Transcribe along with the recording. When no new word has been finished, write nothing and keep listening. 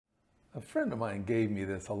A friend of mine gave me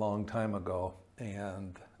this a long time ago,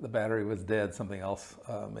 and the battery was dead. Something else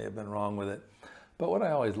may have been wrong with it. But what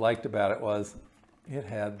I always liked about it was it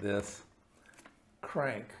had this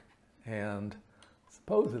crank, and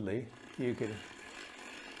supposedly you could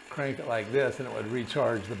crank it like this and it would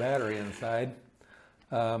recharge the battery inside.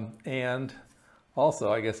 And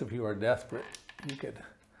also, I guess if you were desperate, you could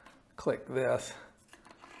click this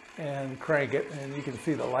and crank it, and you can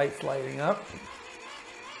see the lights lighting up.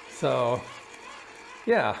 So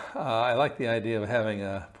yeah, I like the idea of having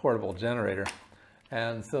a portable generator.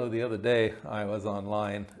 And so the other day I was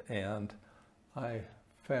online and I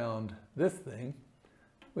found this thing,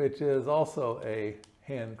 which is also a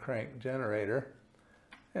hand crank generator.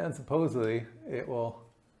 And supposedly it will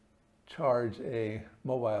charge a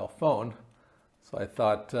mobile phone. So I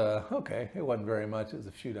thought, okay, it wasn't very much, it was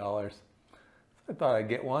a few dollars. So I thought I'd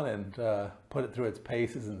get one and put it through its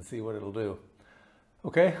paces and see what it'll do.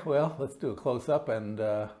 Okay, well, let's do a close-up and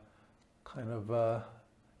kind of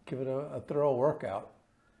give it a thorough workout.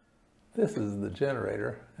 This is the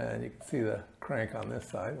generator, and you can see the crank on this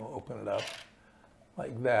side. We'll open it up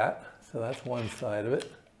like that. So that's one side of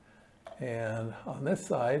it. And on this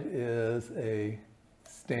side is a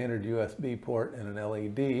standard USB port and an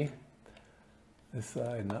LED. This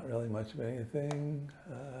side, not really much of anything.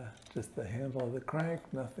 Just the handle of the crank,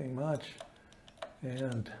 nothing much.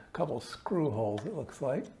 And a couple screw holes, it looks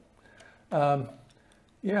like.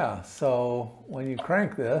 Yeah, so when you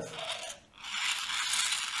crank this,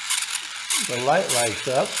 the light lights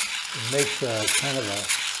up. It makes a kind of a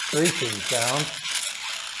screeching sound,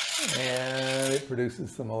 and it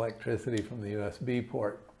produces some electricity from the USB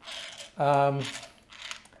port.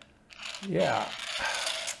 Yeah,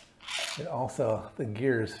 it also, the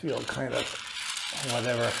gears feel kind of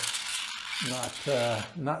whatever.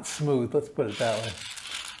 Not smooth, let's put it that way.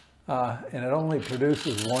 And it only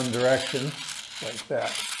produces one direction, like that.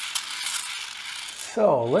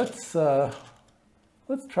 So let's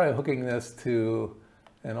try hooking this to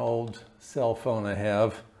an old cell phone I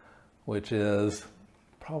have, which is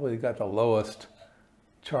probably got the lowest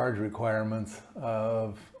charge requirements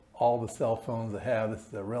of all the cell phones I have. This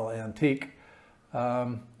is a real antique.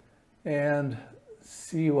 And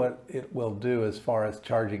see what it will do as far as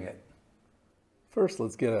charging it. First,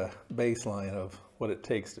 let's get a baseline of what it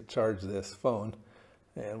takes to charge this phone,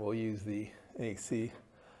 and we'll use the AC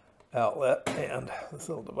outlet and this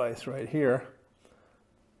little device right here.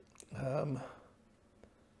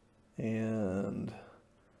 And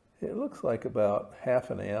it looks like about half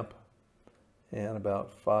an amp and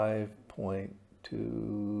about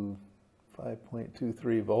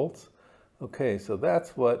 5.23 volts. Okay, so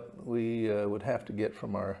that's what we would have to get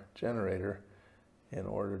from our generator in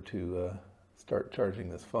order to start charging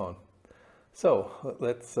this phone. So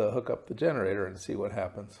let's hook up the generator and see what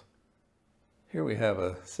happens. Here we have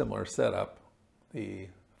a similar setup. The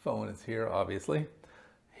phone is here, obviously.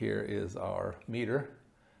 Here is our meter,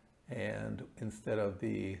 and instead of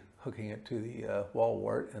hooking it to the wall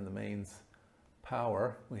wart and the mains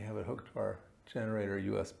power, we have it hooked to our generator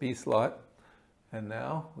USB slot. And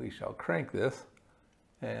now we shall crank this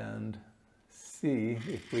and see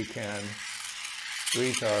if we can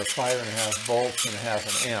reach our 5.5 volts and half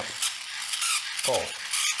an amp. Oh,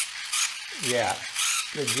 yeah,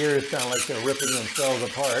 the gears sound like they're ripping themselves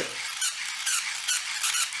apart.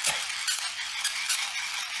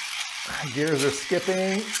 Gears are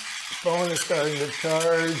skipping, phone is starting to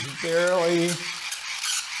charge barely.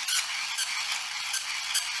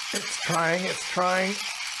 It's trying, it's trying.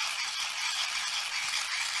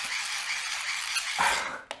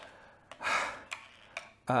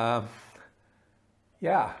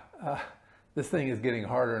 This thing is getting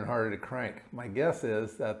harder and harder to crank. My guess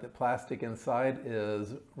is that the plastic inside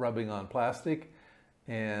is rubbing on plastic,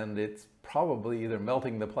 and it's probably either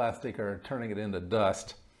melting the plastic or turning it into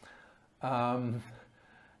dust. Yeah,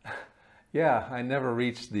 I never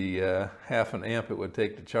reached the half an amp it would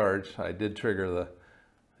take to charge. I did trigger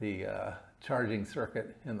the charging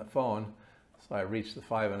circuit in the phone, so I reached the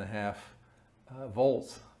 5.5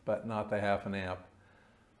 volts, but not the half an amp.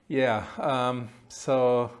 Yeah,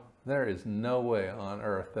 so there is no way on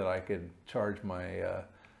earth that I could charge my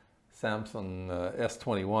Samsung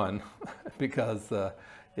S21 because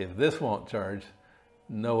if this won't charge,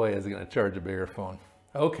 no way is it going to charge a bigger phone.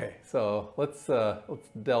 Okay, so let's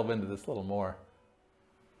delve into this a little more.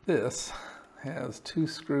 This has two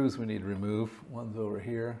screws we need to remove. One's over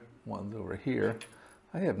here, one's over here.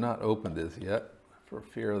 I have not opened this yet for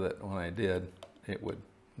fear that when I did, it would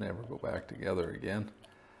never go back together again.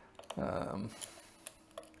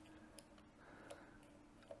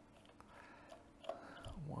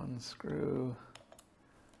 One screw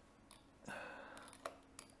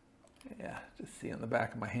just see on the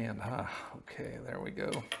back of my hand. Okay, there we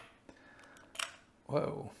go.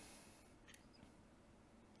 Whoa.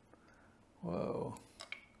 Whoa.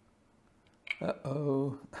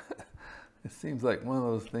 Uh-oh. It seems like one of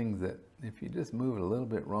those things that if you just move it a little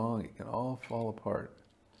bit wrong, it can all fall apart.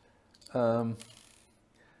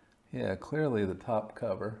 Yeah, clearly the top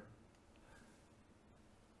cover.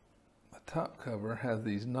 The top cover has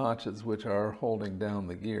these notches which are holding down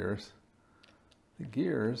the gears. The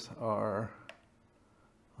gears are,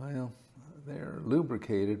 well, they're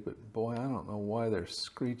lubricated, but boy, I don't know why they're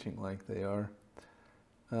screeching like they are.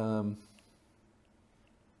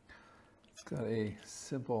 It's got a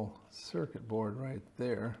simple circuit board right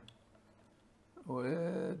there,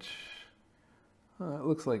 which it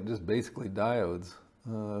looks like just basically diodes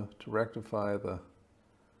to rectify the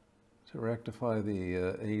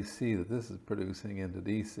AC that this is producing into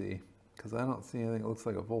DC, because I don't see anything that looks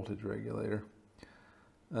like a voltage regulator.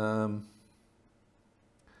 Yeah,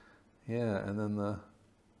 and then the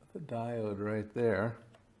diode right there.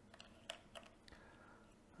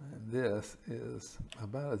 And this is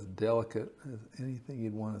about as delicate as anything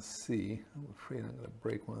you'd want to see. I'm afraid I'm going to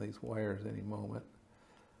break one of these wires any moment.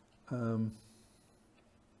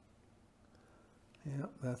 Yeah,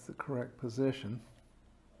 that's the correct position.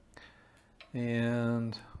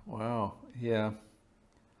 And wow, yeah,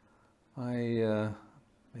 maybe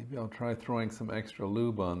I'll try throwing some extra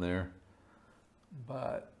lube on there,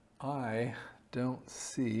 but I don't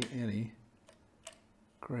see any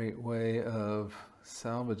great way of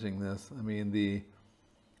salvaging this. I mean,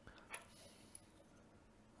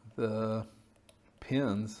 the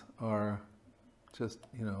pins are just,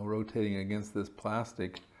 you know, rotating against this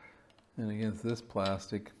plastic and against this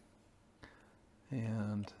plastic,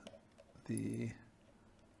 and the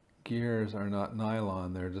gears are not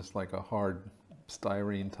nylon, they're just like a hard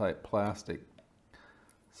styrene type plastic.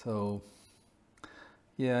 So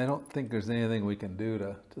yeah, I don't think there's anything we can do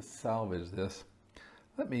to salvage this.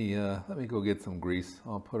 Let me go get some grease.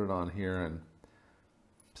 I'll put it on here and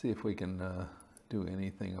see if we can do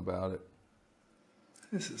anything about it.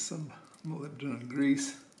 This is some molybdenum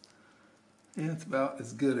grease, and it's about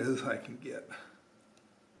as good as I can get.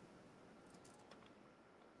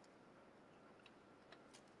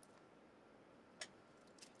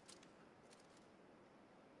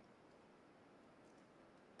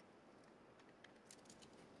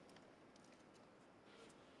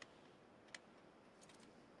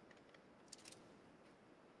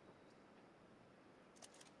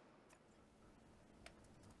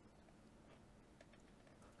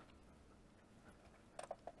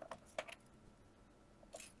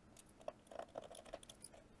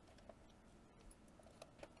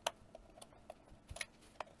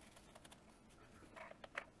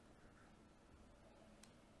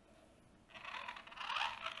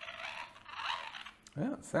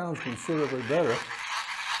 Well, it sounds considerably better.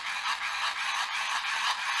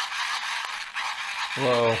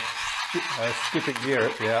 Whoa, skipping gear,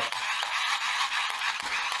 yeah.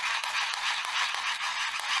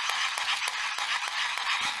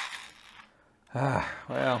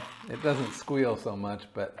 Well, it doesn't squeal so much,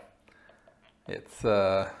 but it's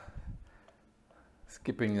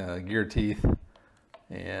skipping gear teeth,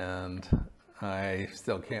 and I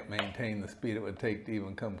still can't maintain the speed it would take to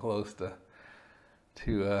even come close to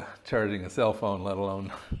charging a cell phone, let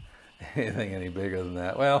alone anything any bigger than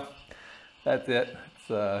that. Well, that's it.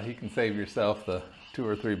 You can save yourself the $2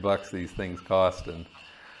 or $3 these things cost and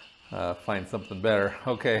find something better.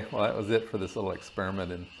 Okay, well, that was it for this little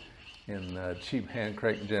experiment in cheap hand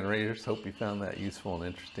crank generators. Hope you found that useful and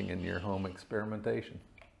interesting in your home experimentation.